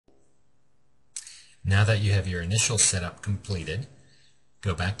Now that you have your initial setup completed,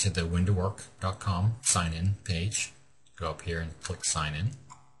 go back to the Whentowork.com sign-in page. Go up here and click Sign In.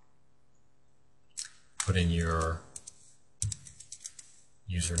 Put in your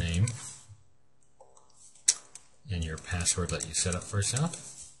username and your password that you set up for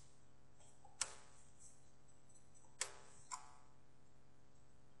yourself.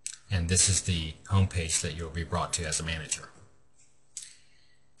 And this is the home page that you'll be brought to as a manager.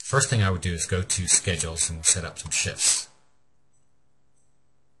 First thing I would do is go to Schedules and we'll set up some shifts.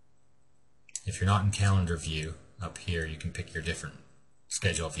 If you're not in Calendar View, up here you can pick your different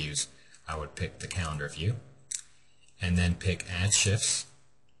schedule views. I would pick the Calendar View and then pick Add Shifts.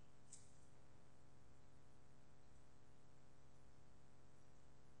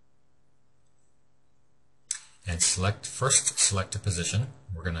 And first select a position.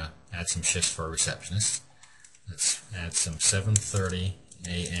 We're going to add some shifts for a receptionist. Let's add some 7:30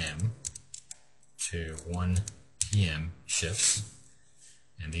 a.m. to 1 p.m. shifts.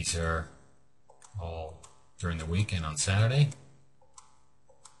 And these are all during the week and on Saturday.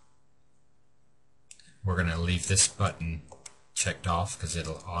 We're going to leave this button checked off because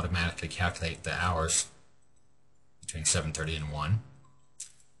it'll automatically calculate the hours between 7:30 and 1.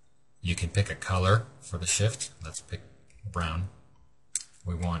 You can pick a color for the shift. Let's pick brown.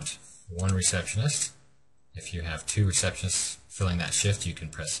 We want one receptionist. If you have two receptionists filling that shift, you can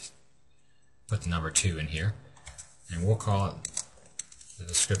put the number 2 in here. And we'll call it the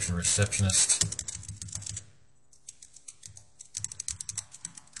description receptionist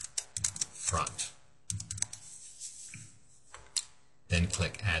front. Then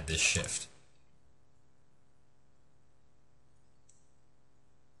click Add this shift.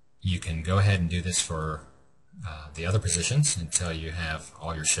 You can go ahead and do this for the other positions until you have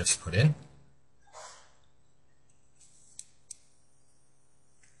all your shifts put in.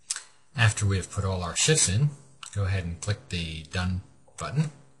 After we have put all our shifts in, go ahead and click the Done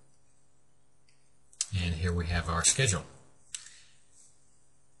button. And here we have our schedule.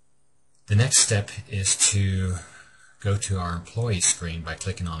 The next step is to go to our Employees screen by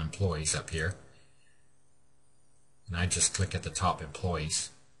clicking on Employees up here. And I just click at the top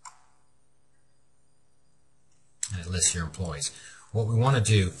Employees. And it lists your employees. What we want to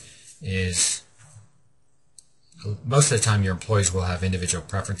do is, most of the time your employees will have individual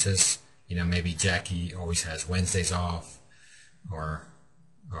preferences. You know, maybe Jackie always has Wednesdays off, or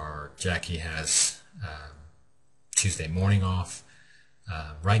Jackie has Tuesday morning off.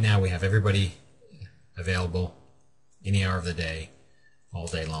 Right now we have everybody available any hour of the day, all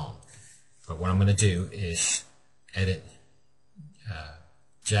day long. But what I'm going to do is edit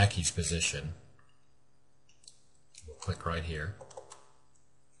Jackie's position. We'll click right here.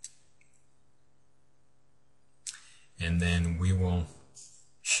 And then we will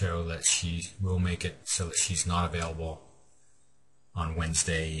show that we'll make it so that she's not available on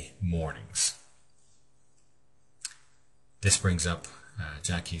Wednesday mornings. This brings up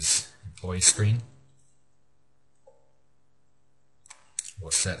Jackie's employee screen.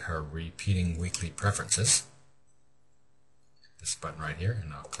 We'll set her repeating weekly preferences. This button right here,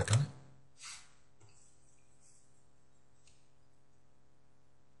 and I'll click on it.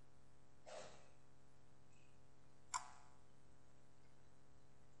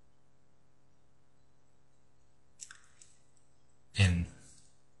 And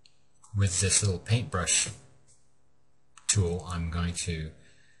with this little paintbrush tool, I'm going to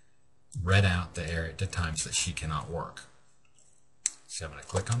red out the times that she cannot work. So I'm going to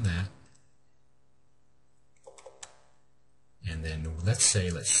click on that. And then let's say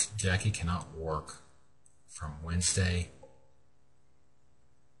Jackie cannot work from Wednesday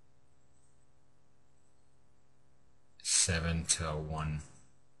 7 till 1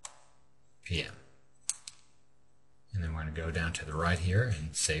 p.m. And then we're going to go down to the right here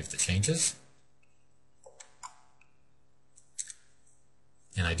and save the changes.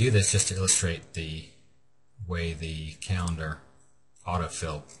 And I do this just to illustrate the way the calendar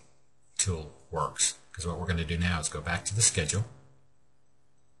autofill tool works. Because what we're going to do now is go back to the schedule.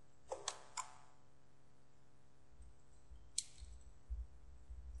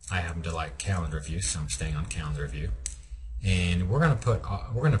 I happen to like calendar view, so I'm staying on calendar view. And we're going to click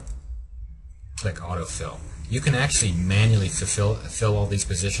autofill. You can actually manually fill all these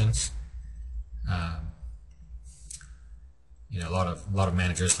positions. You know, a lot of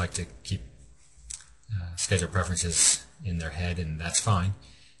managers like to keep schedule preferences in their head, and that's fine.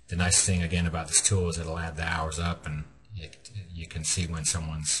 The nice thing again about this tool is it'll add the hours up, and you can see when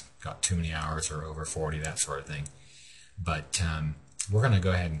someone's got too many hours or over 40, that sort of thing. But we're going to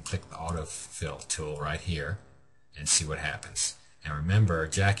go ahead and click the autofill tool right here and see what happens. And remember,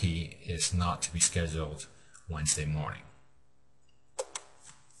 Jackie is not to be scheduled Wednesday morning.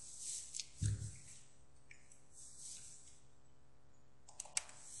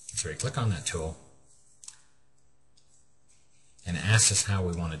 So we click on that tool and it asks us how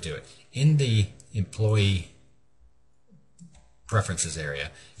we want to do it. In the employee preferences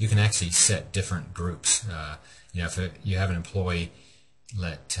area, you can actually set different groups. If you have an employee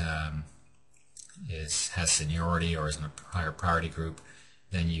that has seniority or is in a higher priority group,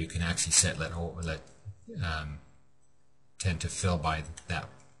 then you can actually set tend to fill by that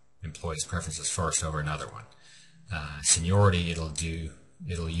employee's preferences first over another one. Seniority,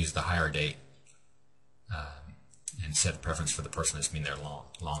 it'll use the hire date and set a preference for the person that's been there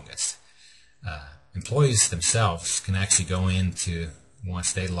longest. Employees themselves can actually go into,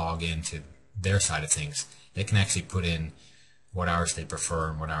 once they log into their side of things, they can actually put in what hours they prefer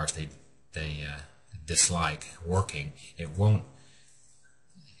and what hours they dislike working. It won't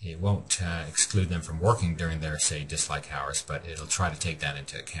exclude them from working during their, say, dislike hours, but it'll try to take that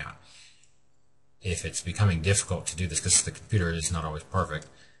into account. If it's becoming difficult to do this because the computer is not always perfect,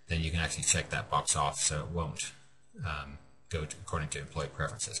 then you can actually check that box off so it won't go according to employee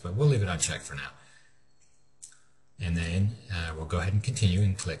preferences. But we'll leave it unchecked for now. And then we'll go ahead and continue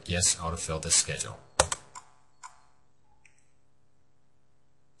and click Yes, autofill this schedule.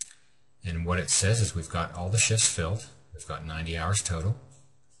 And what it says is we've got all the shifts filled. We've got 90 hours total.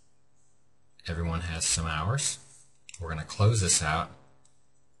 Everyone has some hours. We're going to close this out.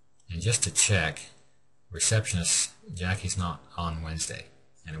 And just to check, receptionist Jackie's not on Wednesday,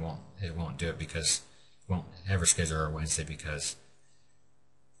 and it won't do it because it won't ever schedule her Wednesday because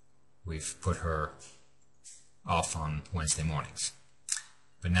we've put her off on Wednesday mornings.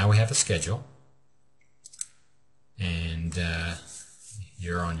 But now we have a schedule, and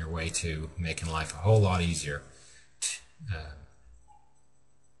you're on your way to making life a whole lot easier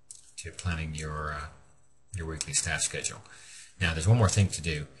to planning your weekly staff schedule. Now, there's one more thing to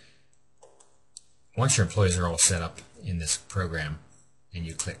do. Once your employees are all set up in this program and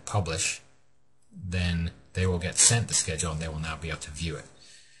you click Publish, then they will get sent the schedule and they will now be able to view it.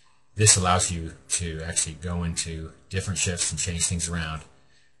 This allows you to actually go into different shifts and change things around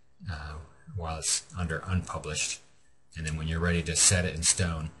while it's under Unpublished. And then when you're ready to set it in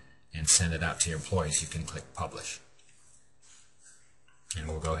stone and send it out to your employees, you can click Publish. And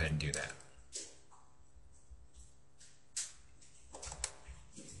we'll go ahead and do that.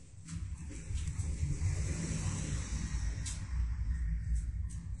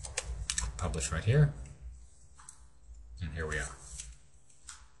 Publish right here, and here we are.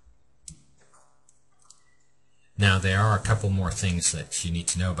 Now there are a couple more things that you need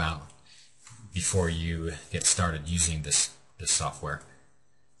to know about before you get started using this software.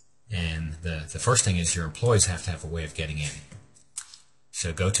 And the first thing is your employees have to have a way of getting in.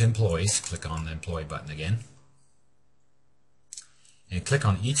 So go to Employees, click on the Employee button again, and click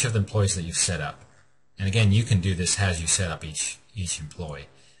on each of the employees that you've set up. And again, you can do this as you set up each employee,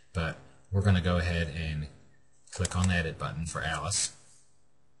 but we're going to go ahead and click on the Edit button for Alice.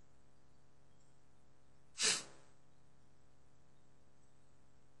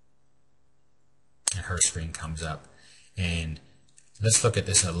 And her screen comes up. And let's look at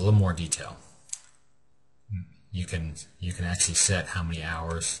this in a little more detail. You can actually set how many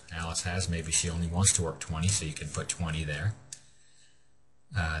hours Alice has. Maybe she only wants to work 20, so you can put 20 there.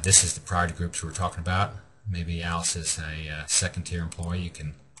 This is the priority groups we were talking about. Maybe Alice is a second-tier employee. You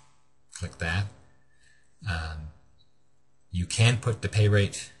can click that. You can put the pay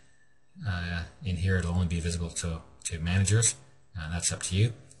rate in here. It'll only be visible to managers. That's up to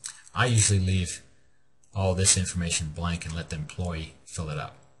you. I usually leave all this information blank and let the employee fill it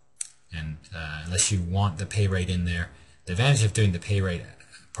up. And unless you want the pay rate in there, the advantage of doing the pay rate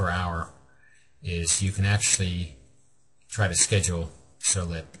per hour is you can actually try to schedule so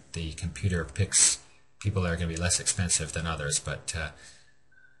that the computer picks people that are going to be less expensive than others, but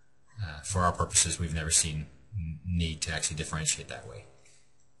for our purposes, we've never seen need to actually differentiate that way.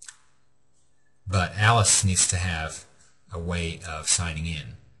 But Alice needs to have a way of signing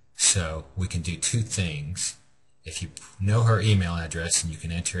in. So we can do two things. If you know her email address and you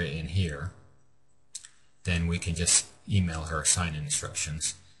can enter it in here, then we can just email her sign-in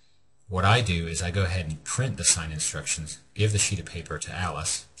instructions. What I do is I go ahead and print the sign instructions, give the sheet of paper to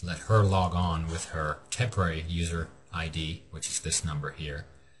Alice, let her log on with her temporary user ID, which is this number here,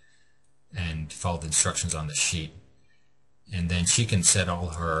 and follow the instructions on the sheet. And then she can set all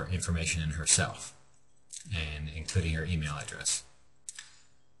her information in herself, and including her email address.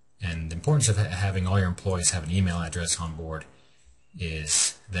 And the importance of having all your employees have an email address on board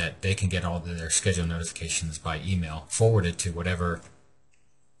is that they can get all of their schedule notifications by email forwarded to whatever,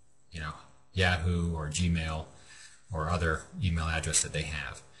 Yahoo or Gmail or other email address that they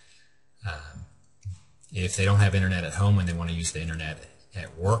have. If they don't have internet at home and they want to use the internet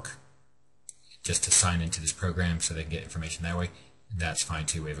at work just to sign into this program so they can get information that way, that's fine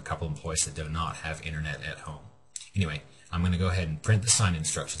too. We have a couple employees that do not have internet at home. Anyway, I'm going to go ahead and print the sign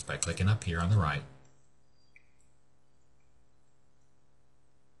instructions by clicking up here on the right.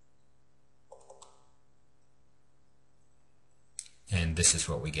 And this is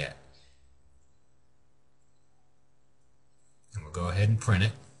what we get. And we'll go ahead and print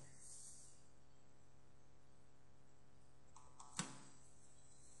it.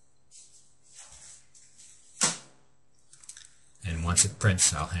 And once it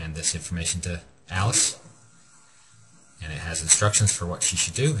prints, I'll hand this information to Alice. And it has instructions for what she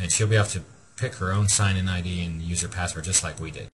should do, and she'll be able to pick her own sign-in ID and use her password just like we did.